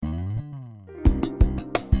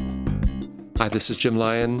Hi, this is Jim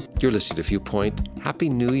Lyon. You're listening to Viewpoint. Happy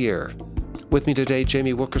New Year. With me today,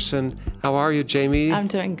 Jamie Wilkerson. How are you, Jamie? I'm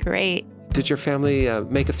doing great. Did your family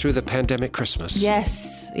make it through the pandemic Christmas?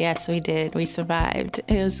 Yes, we did. We survived.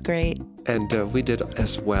 It was great. And we did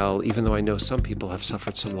as well, even though I know some people have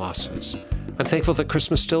suffered some losses. I'm thankful that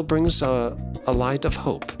Christmas still brings a light of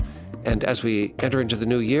hope. And as we enter into the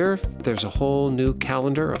new year, there's a whole new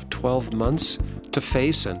calendar of 12 months to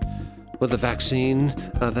face. And with the vaccine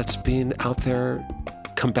that's been out there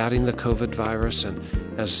combating the COVID virus, and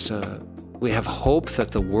as we have hope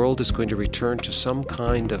that the world is going to return to some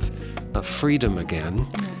kind of freedom again,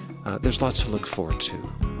 there's lots to look forward to.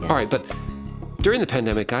 Yes. All right, but during the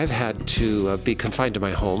pandemic, I've had to be confined to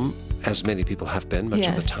my home, as many people have been much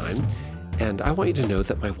of the time. And I want you to know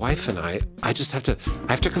that my wife and I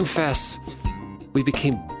have to confess, we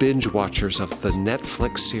became binge watchers of the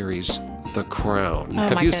Netflix series The Crown.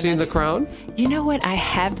 Have you seen The Crown? You know what? I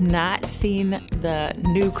have not seen the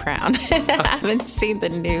new Crown. I haven't seen the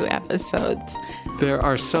new episodes. There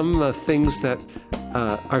are some things that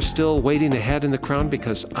are still waiting ahead in The Crown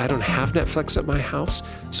because I don't have Netflix at my house.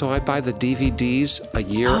 So I buy the DVDs a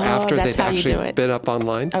year after they've actually been up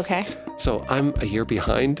online. Okay. So I'm a year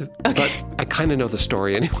behind, but I kind of know the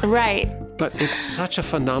story anyway. Right. But it's such a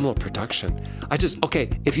phenomenal production.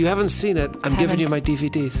 If you haven't seen it, I'm giving you my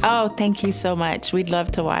DVDs. Oh, thank you so much. We'd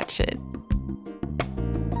love to watch it.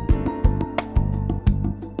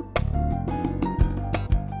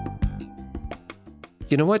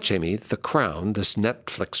 You know what, Jamie? The Crown, this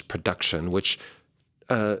Netflix production, which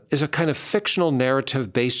is a kind of fictional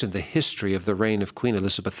narrative based in the history of the reign of Queen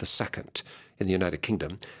Elizabeth II in the United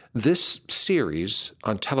Kingdom. This series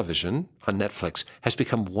on television, on Netflix, has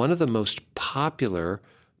become one of the most popular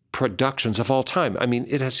productions of all time. I mean,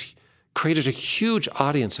 it has created a huge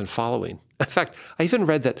audience and following. In fact, I even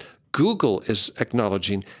read that Google is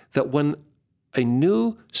acknowledging that when a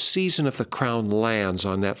new season of The Crown lands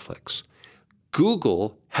on Netflix,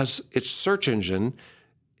 Google has its search engine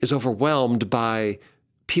is overwhelmed by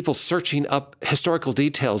people searching up historical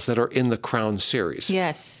details that are in the Crown series.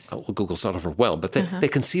 Yes. Well, Google's not overwhelmed, but they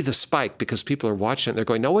can see the spike because people are watching it. They're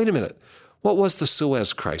going, no, wait a minute. What was the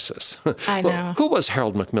Suez Crisis? I know. Who was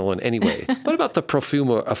Harold Macmillan anyway? What about the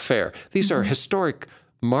Profumo affair? These are historic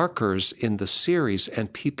markers in the series,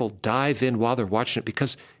 and people dive in while they're watching it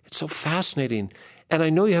because it's so fascinating. And I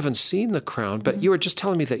know you haven't seen The Crown, but you were just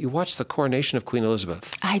telling me that you watched the coronation of Queen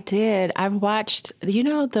Elizabeth. I did. I've watched,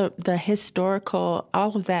 the historical,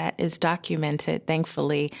 all of that is documented,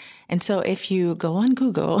 thankfully. And so if you go on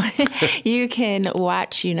Google, you can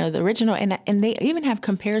watch, the original, and they even have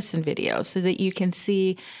comparison videos so that you can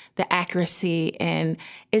see the accuracy. And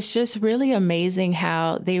it's just really amazing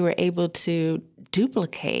how they were able to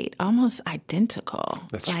duplicate almost identical.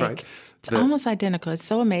 That's right. It's almost identical. It's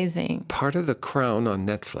so amazing. Part of The Crown on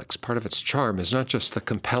Netflix, part of its charm is not just the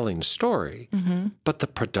compelling story, but the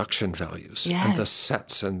production values and the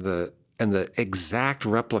sets and the exact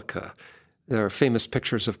replica. There are famous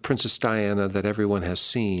pictures of Princess Diana that everyone has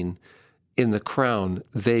seen. In The Crown,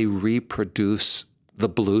 they reproduce the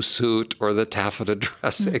blue suit or the taffeta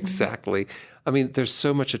dress exactly. I mean, there's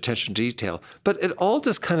so much attention to detail. But it all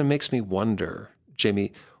just kind of makes me wonder,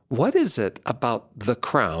 Jamie, what is it about The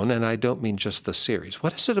Crown, and I don't mean just the series,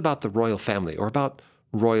 what is it about the royal family or about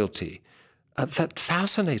royalty that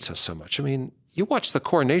fascinates us so much? I mean, you watch the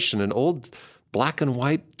coronation, an old black and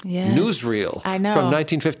white newsreel from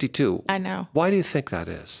 1952. I know. Why do you think that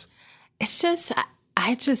is? It's just,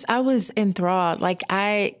 I was enthralled. Like,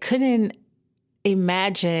 I couldn't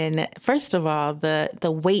imagine, first of all,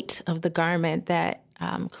 the weight of the garment that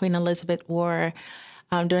Queen Elizabeth wore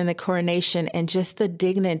during the coronation, and just the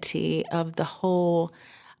dignity of the whole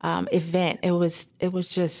event. It was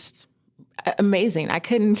just amazing. I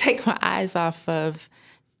couldn't take my eyes off of,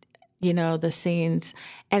 the scenes.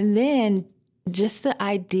 And then just the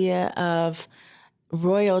idea of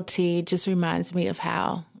royalty just reminds me of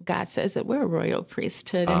how God says that we're a royal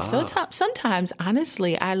priesthood. And so sometimes,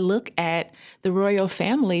 honestly, I look at the royal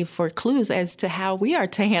family for clues as to how we are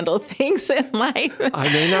to handle things in life.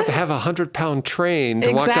 I may not have a 100-pound train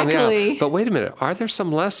to walk down the aisle, but wait a minute, are there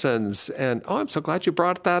some lessons? And I'm so glad you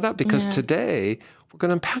brought that up, because today we're going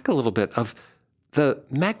to unpack a little bit of the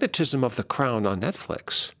magnetism of The Crown on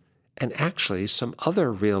Netflix and actually some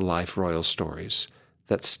other real-life royal stories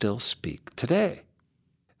that still speak today.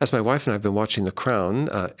 As my wife and I have been watching The Crown,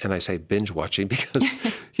 and I say binge watching because,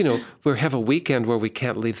 we have a weekend where we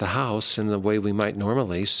can't leave the house in the way we might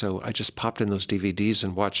normally. So I just popped in those DVDs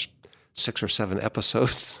and watched 6 or 7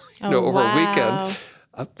 episodes, over a weekend.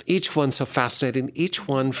 Each one so fascinating, each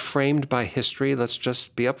one framed by history. Let's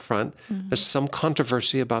just be upfront. There's some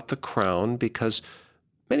controversy about the crown because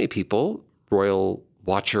many people, royal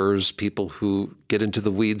watchers, people who get into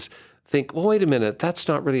the weeds, think, well, wait a minute, that's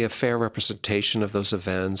not really a fair representation of those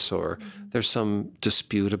events, or there's some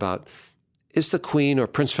dispute about, is the Queen or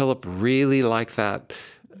Prince Philip really like that?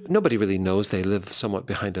 Nobody really knows. They live somewhat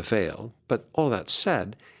behind a veil. But all that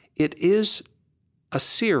said, it is a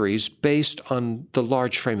series based on the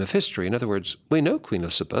large frame of history. In other words, we know Queen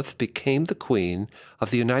Elizabeth became the Queen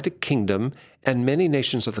of the United Kingdom and many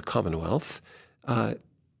nations of the Commonwealth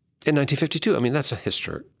in 1952. I mean, that's a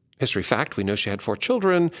history fact. We know she had 4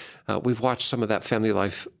 children. We've watched some of that family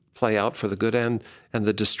life play out for the good and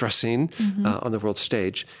the distressing on the world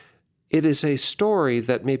stage. It is a story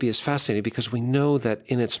that maybe is fascinating because we know that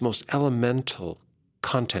in its most elemental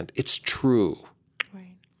content, it's true.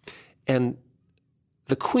 Right. And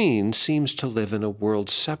the Queen seems to live in a world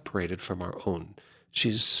separated from our own.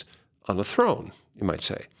 She's on a throne, you might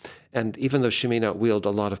say. And even though she may not wield a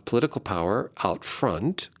lot of political power out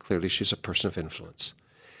front, clearly she's a person of influence.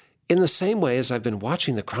 In the same way as I've been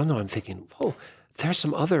watching The Crown, though, I'm thinking, whoa, there's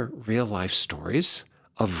some other real-life stories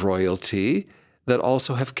of royalty that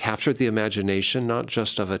also have captured the imagination, not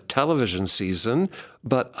just of a television season,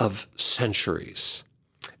 but of centuries.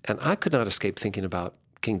 And I could not escape thinking about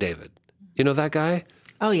King David. You know that guy?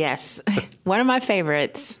 Oh, yes. One of my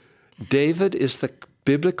favorites. David is the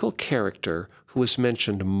biblical character who is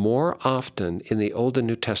mentioned more often in the Old and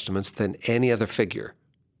New Testaments than any other figure.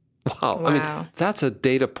 Wow. I mean, that's a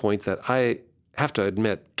data point that I have to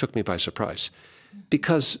admit took me by surprise.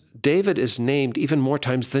 Because David is named even more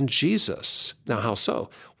times than Jesus. Now, how so?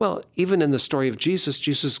 Well, even in the story of Jesus,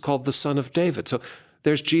 Jesus is called the Son of David. So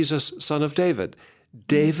there's Jesus, Son of David.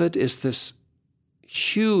 David is this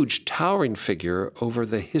huge, towering figure over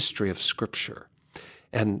the history of Scripture.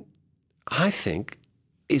 And I think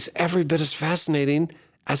is every bit as fascinating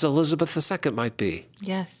as Elizabeth II might be.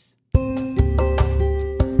 Yes.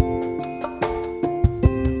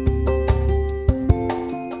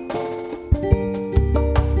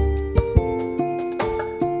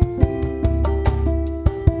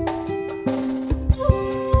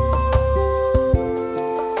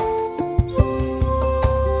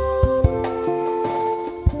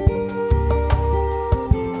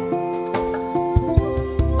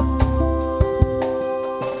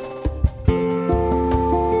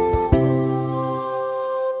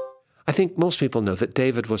 I think most people know that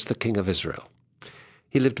David was the king of Israel.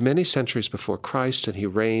 He lived many centuries before Christ, and he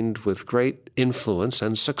reigned with great influence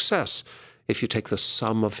and success. If you take the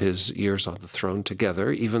sum of his years on the throne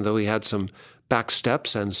together, even though he had some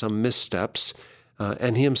backsteps and some missteps,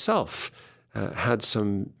 and he himself had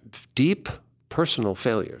some deep personal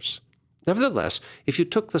failures. Nevertheless, if you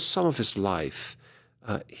took the sum of his life,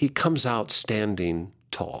 he comes out standing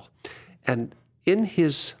tall. And in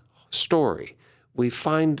his story, we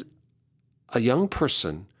find a young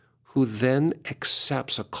person who then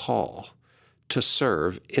accepts a call to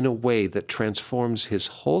serve in a way that transforms his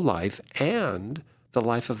whole life and the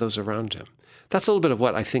life of those around him. That's a little bit of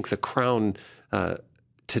what I think The Crown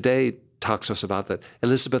today talks to us about, that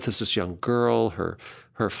Elizabeth is this young girl.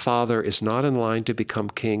 Her father is not in line to become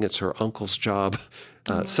king. It's her uncle's job.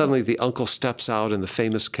 Suddenly the uncle steps out in the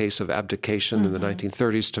famous case of abdication in the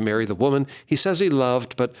 1930s to marry the woman he says he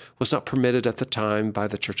loved but was not permitted at the time by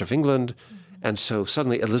the Church of England. And so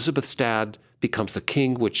suddenly Elizabeth's dad becomes the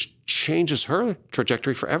king, which changes her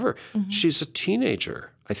trajectory forever. She's a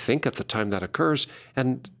teenager, I think, at the time that occurs,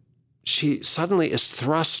 and she suddenly is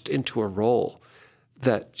thrust into a role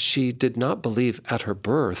that she did not believe at her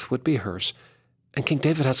birth would be hers. And King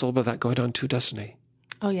David has a little bit of that going on too, doesn't he?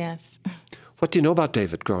 Oh, yes. What do you know about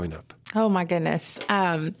David growing up? Oh, my goodness.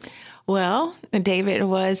 Well, David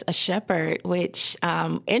was a shepherd, which,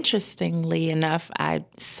 interestingly enough, I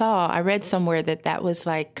read somewhere that was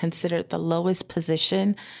like considered the lowest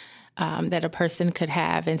position that a person could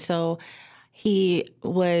have. And so he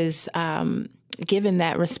was given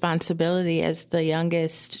that responsibility as the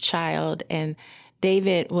youngest child. And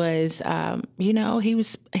David was, he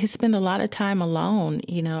spent a lot of time alone,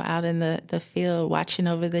 out in the field watching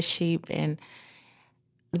over the sheep. And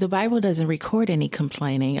the Bible doesn't record any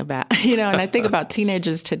complaining about, and I think about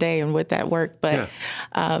teenagers today and with that work, but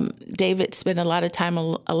David spent a lot of time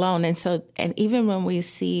alone. And even when we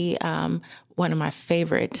see one of my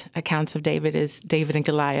favorite accounts of David is David and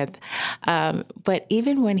Goliath. But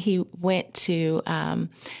even when he went to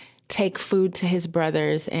take food to his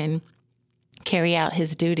brothers and carry out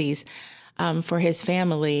his duties, for his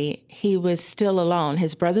family, he was still alone.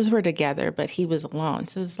 His brothers were together, but he was alone.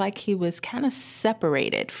 So it's like he was kind of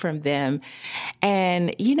separated from them.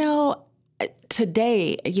 And,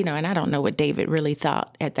 today, and I don't know what David really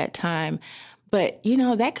thought at that time, but,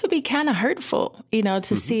 that could be kind of hurtful,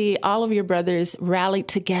 to see all of your brothers rallied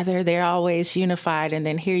together. They're always unified. And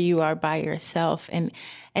then here you are by yourself. And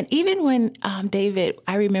even when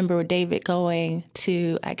I remember David going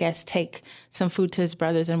to, I guess, take some food to his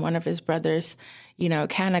brothers, and one of his brothers,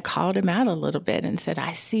 kind of called him out a little bit and said,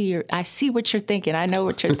 I see what you're thinking. I know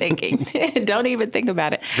what you're thinking. Don't even think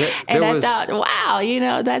about it. I thought,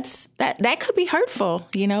 wow, that could be hurtful,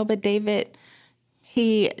 but David,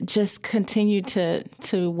 he just continued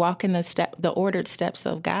to walk in the ordered steps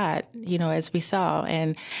of God, as we saw.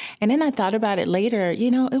 And then I thought about it later,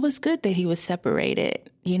 it was good that he was separated,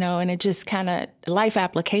 and it just kind of life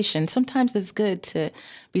application. Sometimes it's good to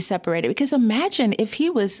be separated, because imagine if he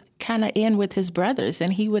was kind of in with his brothers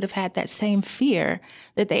and he would have had that same fear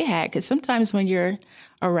that they had. Because sometimes when you're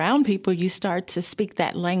around people, you start to speak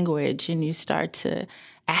that language and you start to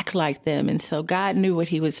act like them. And so God knew what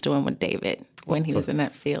he was doing with David when he was in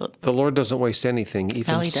that field. The Lord doesn't waste anything,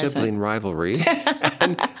 even sibling rivalry,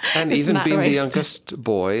 and even being the youngest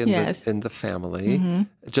boy in the family.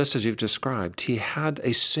 Just as you've described, he had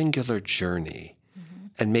a singular journey,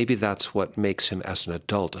 and maybe that's what makes him, as an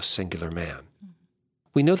adult, a singular man.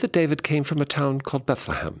 We know that David came from a town called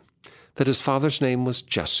Bethlehem, that his father's name was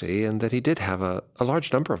Jesse, and that he did have a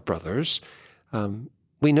large number of brothers.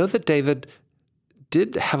 We know that David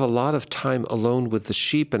did have a lot of time alone with the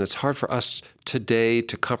sheep, and it's hard for us today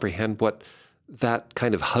to comprehend what that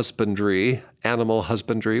kind of animal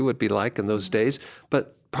husbandry would be like in those days.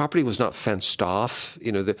 But property was not fenced off.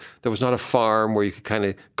 There was not a farm where you could kind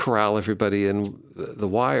of corral everybody in the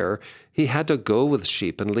wire. He had to go with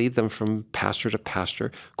sheep and lead them from pasture to pasture.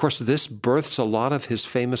 Of course, this births a lot of his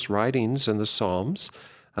famous writings in the Psalms.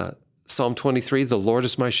 Psalm 23, the Lord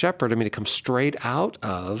is my shepherd. It comes straight out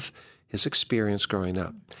of his experience growing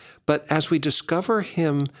up. But as we discover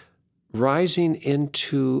him rising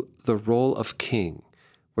into the role of king,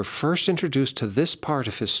 we're first introduced to this part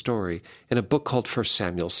of his story in a book called 1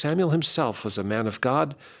 Samuel. Samuel himself was a man of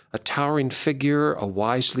God, a towering figure, a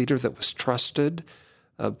wise leader that was trusted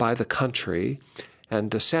by the country.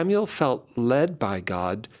 And Samuel felt led by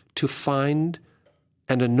God to find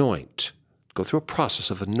and anoint, go through a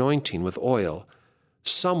process of anointing with oil,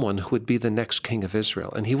 someone who would be the next king of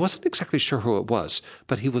Israel. And he wasn't exactly sure who it was,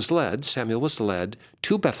 but Samuel was led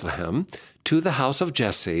to Bethlehem, to the house of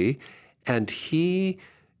Jesse, and he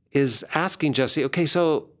is asking Jesse, okay,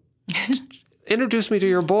 so introduce me to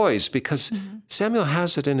your boys, because Samuel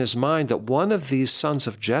has it in his mind that one of these sons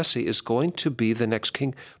of Jesse is going to be the next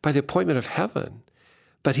king by the appointment of heaven,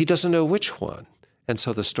 but he doesn't know which one. And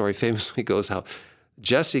so the story famously goes how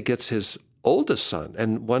Jesse gets his oldest son,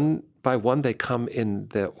 and one by one they come in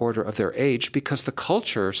the order of their age, because the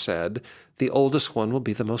culture said the oldest one will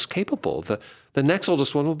be the most capable, the next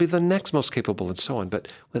oldest one will be the next most capable, and so on. But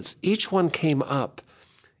as each one came up,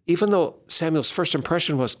 even though Samuel's first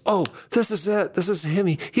impression was, oh, this is it, this is him,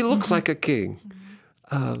 he looks like a king,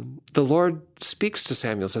 the Lord speaks to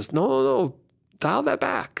Samuel, says, no, dial that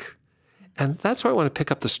back. And that's why I want to pick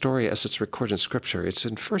up the story as it's recorded in Scripture. It's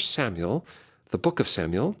in 1 Samuel, the book of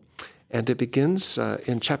Samuel, and it begins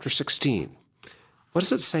in chapter 16. What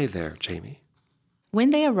does it say there, Jamie? When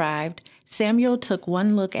they arrived, Samuel took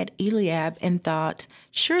one look at Eliab and thought,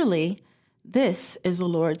 surely this is the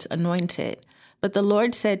Lord's anointed. But the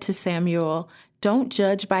Lord said to Samuel, don't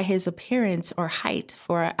judge by his appearance or height,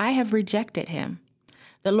 for I have rejected him.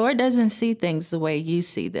 The Lord doesn't see things the way you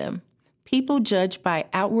see them. People judge by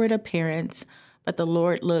outward appearance, but the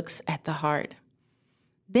Lord looks at the heart.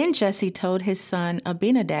 Then Jesse told his son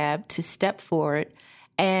Abinadab to step forward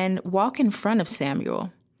and walk in front of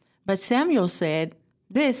Samuel. But Samuel said,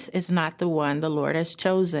 this is not the one the Lord has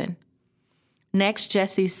chosen. Next,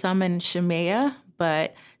 Jesse summoned Shemaiah,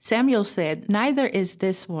 but Samuel said, neither is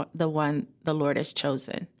this the one the Lord has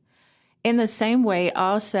chosen. In the same way,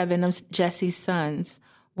 all 7 of Jesse's sons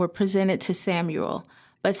were presented to Samuel.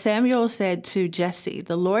 But Samuel said to Jesse,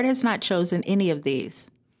 the Lord has not chosen any of these.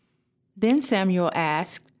 Then Samuel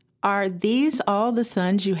asked, are these all the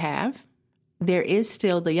sons you have? There is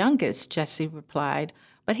still the youngest, Jesse replied,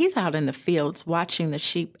 but he's out in the fields watching the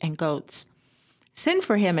sheep and goats. Send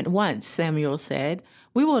for him at once, Samuel said.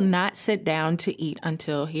 We will not sit down to eat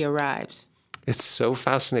until he arrives. It's so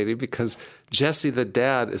fascinating because Jesse, the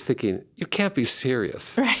dad, is thinking, you can't be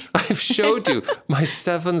serious. Right. I've showed you my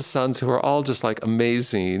 7 sons who are all just like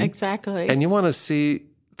amazing. Exactly. And you want to see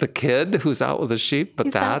the kid who's out with the sheep,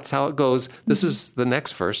 but that's how it goes. This is the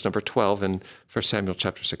next verse, number 12 in 1 Samuel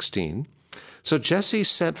chapter 16. So Jesse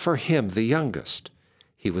sent for him, the youngest.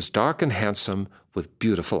 He was dark and handsome with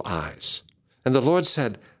beautiful eyes. And the Lord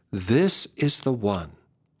said, "This is the one.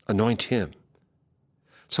 Anoint him."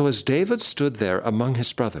 So as David stood there among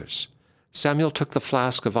his brothers, Samuel took the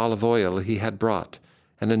flask of olive oil he had brought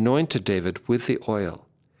and anointed David with the oil.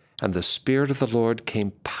 And the Spirit of the Lord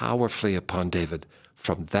came powerfully upon David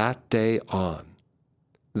from that day on.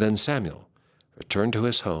 Then Samuel returned to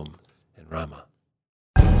his home in Ramah.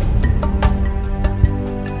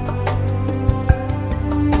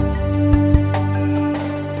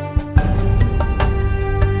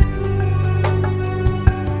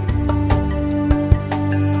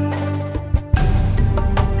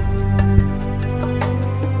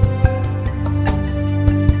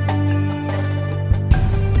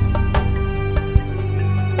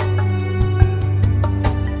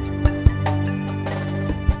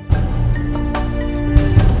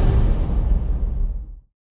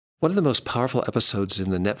 One of the most powerful episodes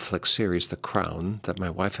in the Netflix series, The Crown, that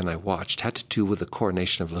my wife and I watched had to do with the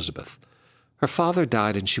coronation of Elizabeth. Her father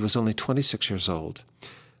died and she was only 26 years old.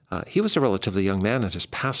 He was a relatively young man at his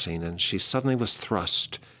passing, and she suddenly was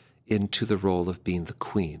thrust into the role of being the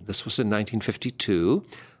queen. This was in 1952,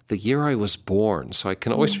 the year I was born, so I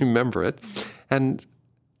can always remember it. And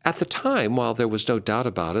at the time, while there was no doubt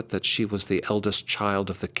about it that she was the eldest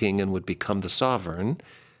child of the king and would become the sovereign,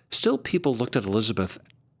 still people looked at Elizabeth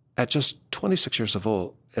at just 26 years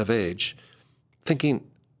of age, thinking,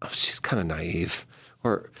 oh, she's kind of naive,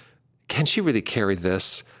 or can she really carry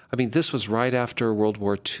this? I mean, this was right after World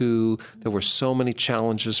War II. There were so many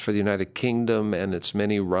challenges for the United Kingdom and its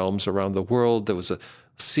many realms around the world. There was a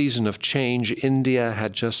season of change. India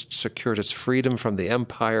had just secured its freedom from the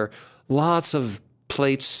empire. Lots of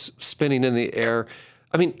plates spinning in the air.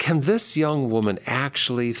 I mean, can this young woman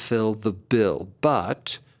actually fill the bill?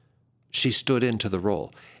 But she stood into the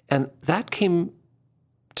role. And that came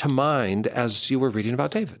to mind as you were reading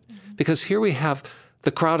about David. Because here we have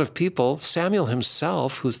the crowd of people, Samuel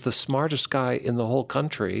himself, who's the smartest guy in the whole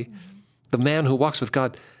country, the man who walks with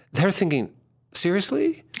God. They're thinking,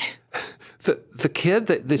 seriously? the kid,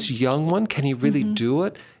 this young one, can he really do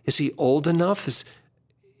it? Is he old enough?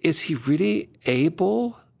 Is he really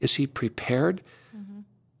able? Is he prepared?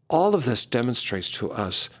 All of this demonstrates to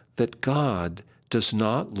us that God does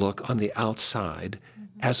not look on the outside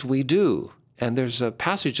as we do. And there's a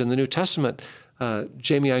passage in the New Testament,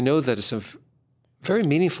 Jamie, I know that is very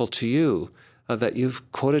meaningful to you, that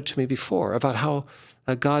you've quoted to me before, about how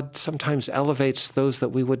God sometimes elevates those that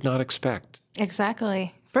we would not expect.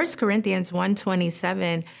 Exactly. 1 Corinthians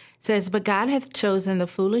 1:27 says, "But God hath chosen the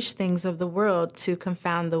foolish things of the world to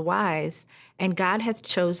confound the wise, and God hath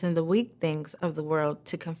chosen the weak things of the world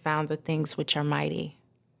to confound the things which are mighty."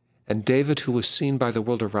 And David, who was seen by the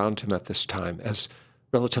world around him at this time as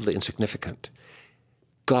relatively insignificant,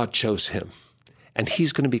 God chose him. And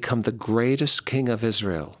he's going to become the greatest king of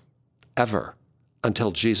Israel ever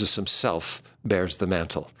until Jesus himself bears the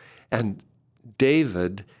mantle. And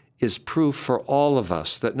David is proof for all of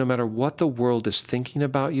us that no matter what the world is thinking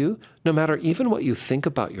about you, no matter even what you think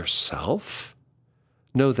about yourself,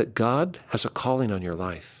 know that God has a calling on your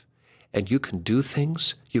life. And you can do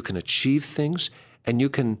things, you can achieve things, and you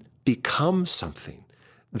can become something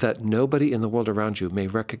that nobody in the world around you may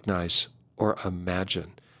recognize or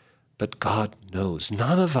imagine. But God knows.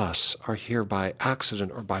 None of us are here by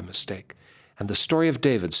accident or by mistake. And the story of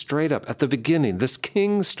David, straight up at the beginning, this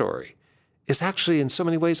king story, is actually in so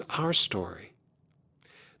many ways our story.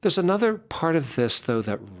 There's another part of this, though,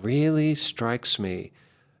 that really strikes me,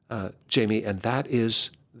 Jamie, and that is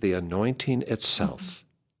the anointing itself.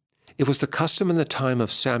 It was the custom in the time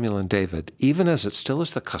of Samuel and David, even as it still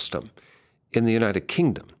is the custom in the United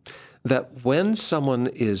Kingdom, that when someone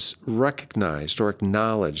is recognized or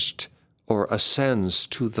acknowledged or ascends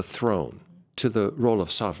to the throne, to the role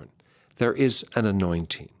of sovereign, there is an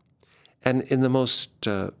anointing. And in the most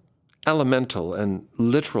elemental and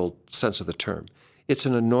literal sense of the term, it's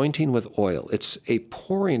an anointing with oil. It's a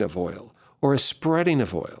pouring of oil or a spreading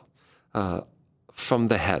of oil from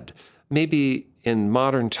the head. Maybe in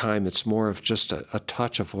modern time, it's more of just a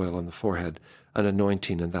touch of oil on the forehead, an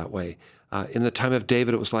anointing in that way. In the time of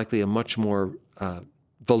David, it was likely a much more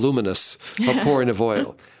voluminous pouring of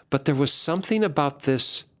oil. But there was something about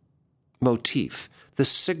this motif, this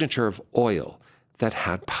signature of oil, that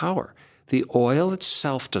had power. The oil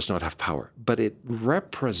itself does not have power, but it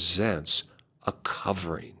represents a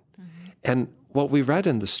covering. And what we read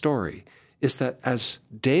in the story is that as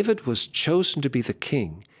David was chosen to be the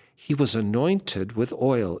king, he was anointed with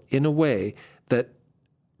oil in a way that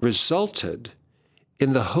resulted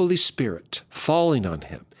in the Holy Spirit falling on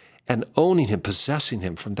him and owning him, possessing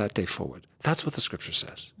him from that day forward. That's what the scripture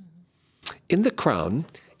says. In the crown,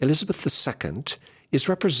 Elizabeth II is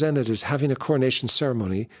represented as having a coronation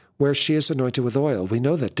ceremony where she is anointed with oil. We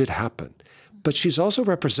know that did happen. But she's also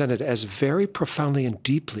represented as very profoundly and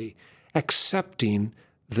deeply accepting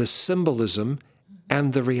the symbolism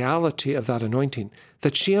and the reality of that anointing,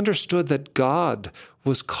 that she understood that God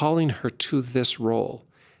was calling her to this role.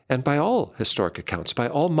 And by all historic accounts, by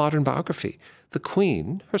all modern biography, the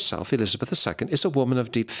Queen herself, Elizabeth II, is a woman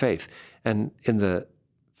of deep faith. And in the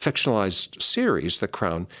fictionalized series, The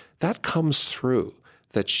Crown, that comes through,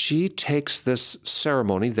 that she takes this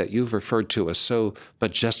ceremony that you've referred to as so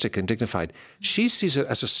majestic and dignified, she sees it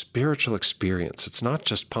as a spiritual experience. It's not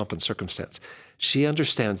just pomp and circumstance. She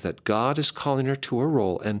understands that God is calling her to a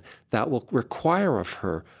role, and that will require of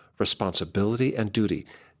her responsibility and duty.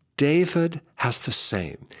 David has the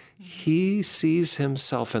same. He sees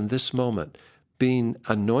himself in this moment being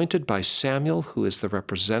anointed by Samuel, who is the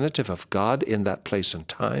representative of God in that place and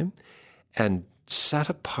time, and set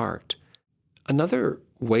apart. Another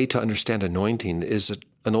way to understand anointing is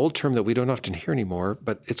an old term that we don't often hear anymore,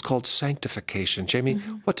 but it's called sanctification. Jamie,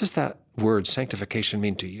 what does that word sanctification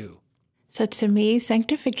mean to you? So to me,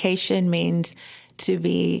 sanctification means to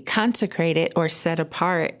be consecrated or set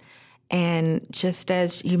apart. And just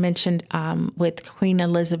as you mentioned with Queen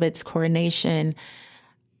Elizabeth's coronation,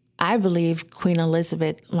 I believe Queen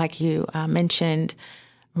Elizabeth, like you mentioned,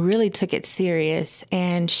 really took it serious,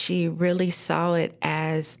 and she really saw it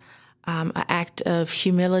as an act of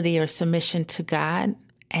humility or submission to God.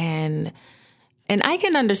 And I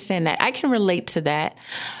can understand that. I can relate to that,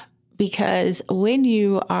 because when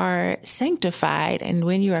you are sanctified and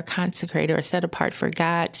when you are consecrated or set apart for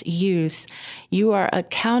God's use, you are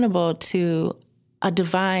accountable to a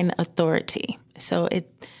divine authority. So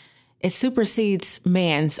it supersedes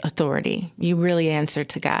man's authority. You really answer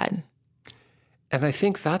to God. And I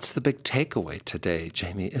think that's the big takeaway today,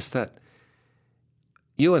 Jamie, is that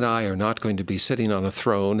you and I are not going to be sitting on a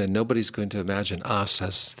throne, and nobody's going to imagine us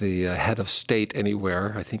as the head of state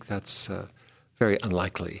anywhere. I think that's very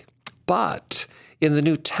unlikely. But in the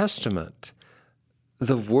New Testament,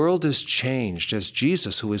 the world is changed as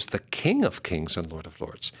Jesus, who is the King of Kings and Lord of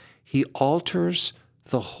Lords, he alters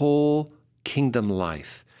the whole kingdom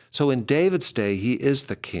life. So in David's day, he is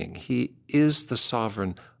the king. He is the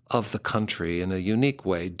sovereign of the country in a unique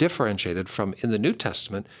way, differentiated from in the New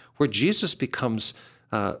Testament, where Jesus becomes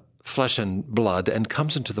flesh and blood and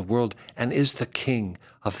comes into the world and is the king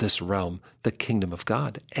of this realm, the kingdom of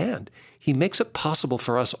God. And he makes it possible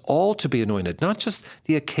for us all to be anointed, not just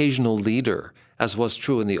the occasional leader, as was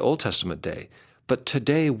true in the Old Testament day, but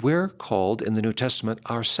today we're called in the New Testament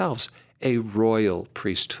ourselves a royal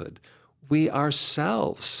priesthood. We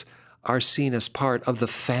ourselves are seen as part of the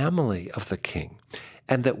family of the King,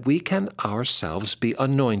 and that we can ourselves be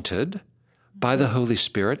anointed by the Holy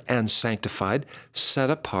Spirit and sanctified,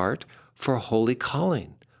 set apart for holy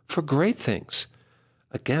calling, for great things.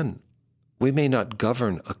 Again, we may not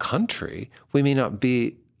govern a country, we may not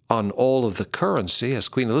be on all of the currency as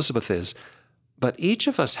Queen Elizabeth is, but each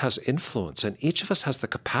of us has influence, and each of us has the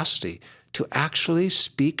capacity to actually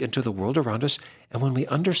speak into the world around us. And when we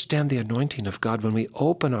understand the anointing of God, when we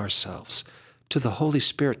open ourselves to the Holy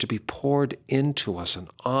Spirit to be poured into us and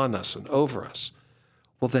on us and over us,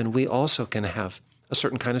 well, then we also can have a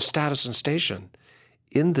certain kind of status and station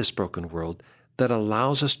in this broken world that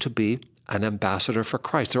allows us to be an ambassador for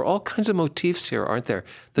Christ. There are all kinds of motifs here, aren't there?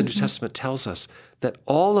 The New Testament tells us that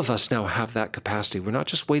all of us now have that capacity. We're not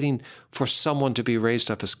just waiting for someone to be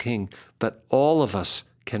raised up as king, but all of us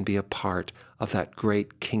can be a part of that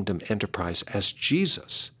great kingdom enterprise as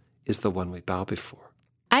Jesus is the one we bow before.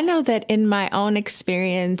 I know that in my own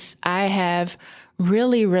experience, I have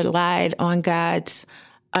really relied on God's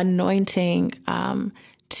anointing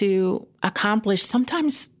to accomplish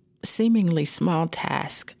sometimes seemingly small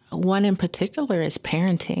tasks. One in particular is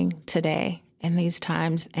parenting today in these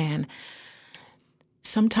times. And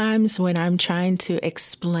sometimes when I'm trying to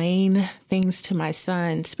explain things to my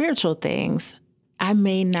son, spiritual things, I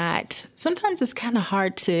may not, sometimes it's kind of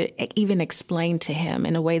hard to even explain to him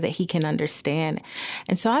in a way that he can understand.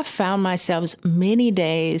 And so I found myself many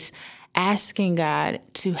days asking God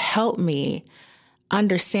to help me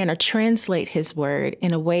understand or translate his word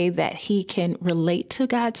in a way that he can relate to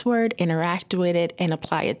God's word, interact with it, and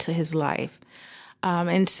apply it to his life.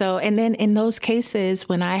 And then in those cases,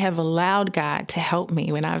 when I have allowed God to help me,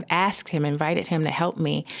 when I've asked him, invited him to help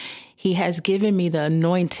me, he has given me the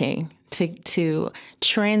anointing to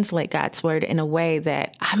translate God's word in a way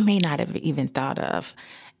that I may not have even thought of.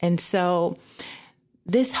 And so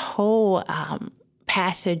this whole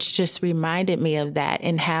passage just reminded me of that,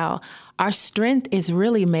 and how our strength is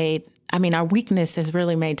really made, our weakness is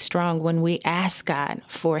really made strong when we ask God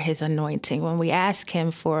for his anointing. When we ask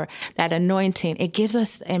him for that anointing, it gives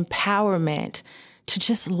us empowerment to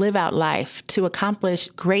just live out life, to accomplish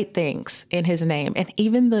great things in his name, and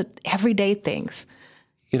even the everyday things.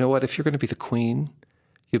 You know what? If you're going to be the queen,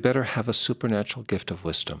 you better have a supernatural gift of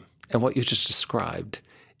wisdom. And what you just described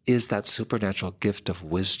is that supernatural gift of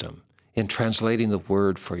wisdom in translating the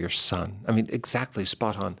word for your son. Exactly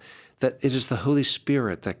spot on. That it is the Holy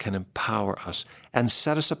Spirit that can empower us and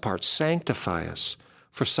set us apart, sanctify us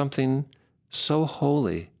for something so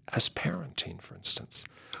holy as parenting, for instance.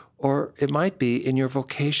 Or it might be in your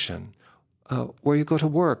vocation, where you go to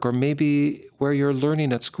work, or maybe where you're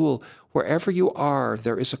learning at school. Wherever you are,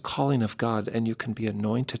 there is a calling of God, and you can be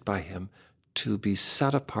anointed by him to be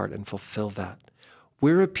set apart and fulfill that.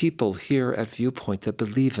 We're a people here at Viewpoint that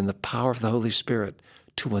believe in the power of the Holy Spirit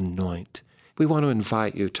to anoint. We want to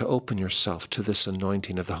invite you to open yourself to this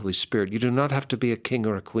anointing of the Holy Spirit. You do not have to be a king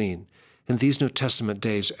or a queen. In these New Testament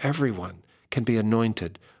days, everyone can be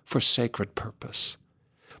anointed for sacred purpose.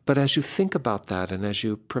 But as you think about that, and as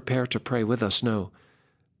you prepare to pray with us, know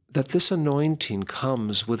that this anointing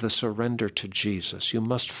comes with a surrender to Jesus. You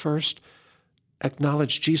must first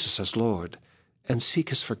acknowledge Jesus as Lord and seek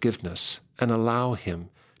his forgiveness and allow him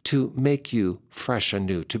to make you fresh and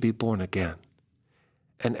new, to be born again.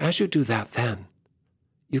 And as you do that, then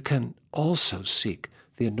you can also seek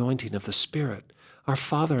the anointing of the Spirit. Our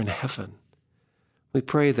Father in heaven, we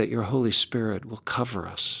pray that your Holy Spirit will cover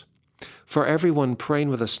us. For everyone praying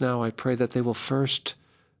with us now, I pray that they will first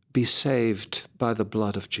be saved by the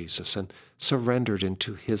blood of Jesus and surrendered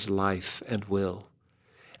into his life and will.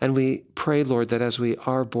 And we pray, Lord, that as we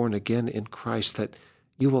are born again in Christ, that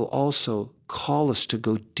you will also call us to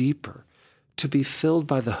go deeper, to be filled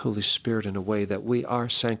by the Holy Spirit in a way that we are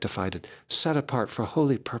sanctified and set apart for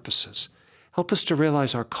holy purposes. Help us to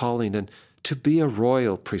realize our calling and to be a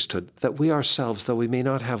royal priesthood, that we ourselves, though we may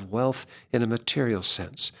not have wealth in a material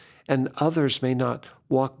sense, and others may not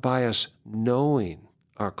walk by us knowing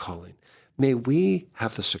our calling, may we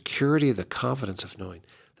have the security, the confidence of knowing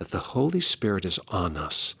that the Holy Spirit is on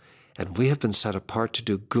us, and we have been set apart to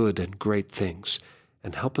do good and great things.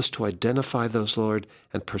 And help us to identify those, Lord,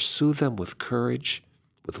 and pursue them with courage,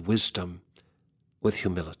 with wisdom, with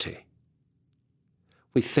humility.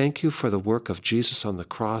 We thank you for the work of Jesus on the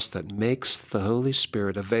cross that makes the Holy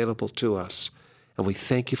Spirit available to us. And we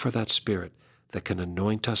thank you for that Spirit that can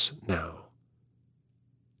anoint us now.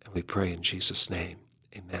 And we pray in Jesus' name,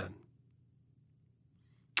 amen.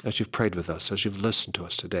 As you've prayed with us, as you've listened to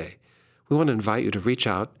us today, we want to invite you to reach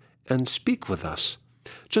out and speak with us.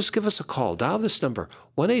 Just give us a call. Dial this number,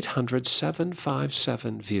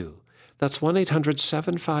 1-800-757-VIEW. That's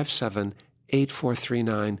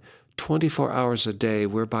 1-800-757-8439. 24 hours a day,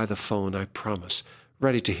 we're by the phone, I promise,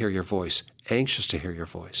 ready to hear your voice, anxious to hear your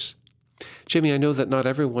voice. Jamie, I know that not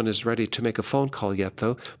everyone is ready to make a phone call yet,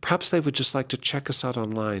 though. Perhaps they would just like to check us out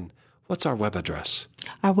online. What's our web address?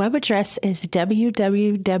 Our web address is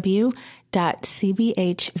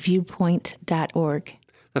www.cbhviewpoint.org.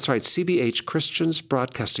 That's right, CBH Christians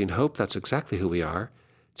Broadcasting Hope. That's exactly who we are.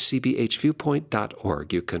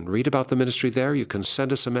 cbhviewpoint.org. You can read about the ministry there. You can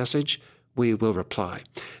send us a message. We will reply.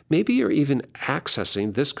 Maybe you're even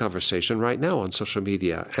accessing this conversation right now on social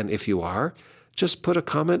media. And if you are, just put a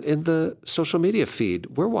comment in the social media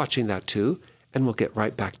feed. We're watching that too, and we'll get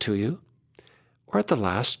right back to you. Or at the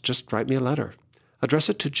last, just write me a letter. Address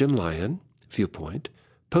it to Jim Lyon, Viewpoint,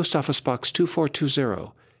 Post Office Box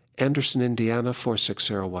 2420, Anderson, Indiana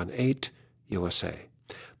 46018, USA.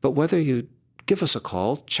 But whether you give us a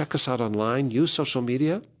call, check us out online, use social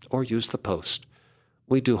media, or use the post,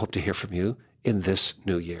 we do hope to hear from you in this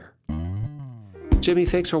new year. Jimmy,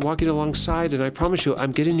 thanks for walking alongside, and I promise you,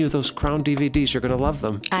 I'm getting you those Crown DVDs. You're going to love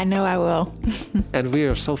them. I know I will. And we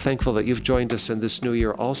are so thankful that you've joined us in this new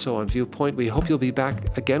year also on Viewpoint. We hope you'll be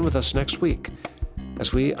back again with us next week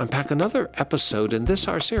as we unpack another episode in this,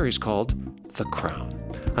 our series called The Crown.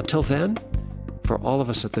 Until then, for all of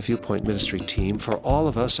us at the Viewpoint Ministry team, for all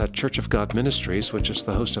of us at Church of God Ministries, which is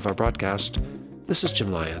the host of our broadcast, this is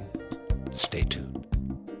Jim Lyon. Stay tuned.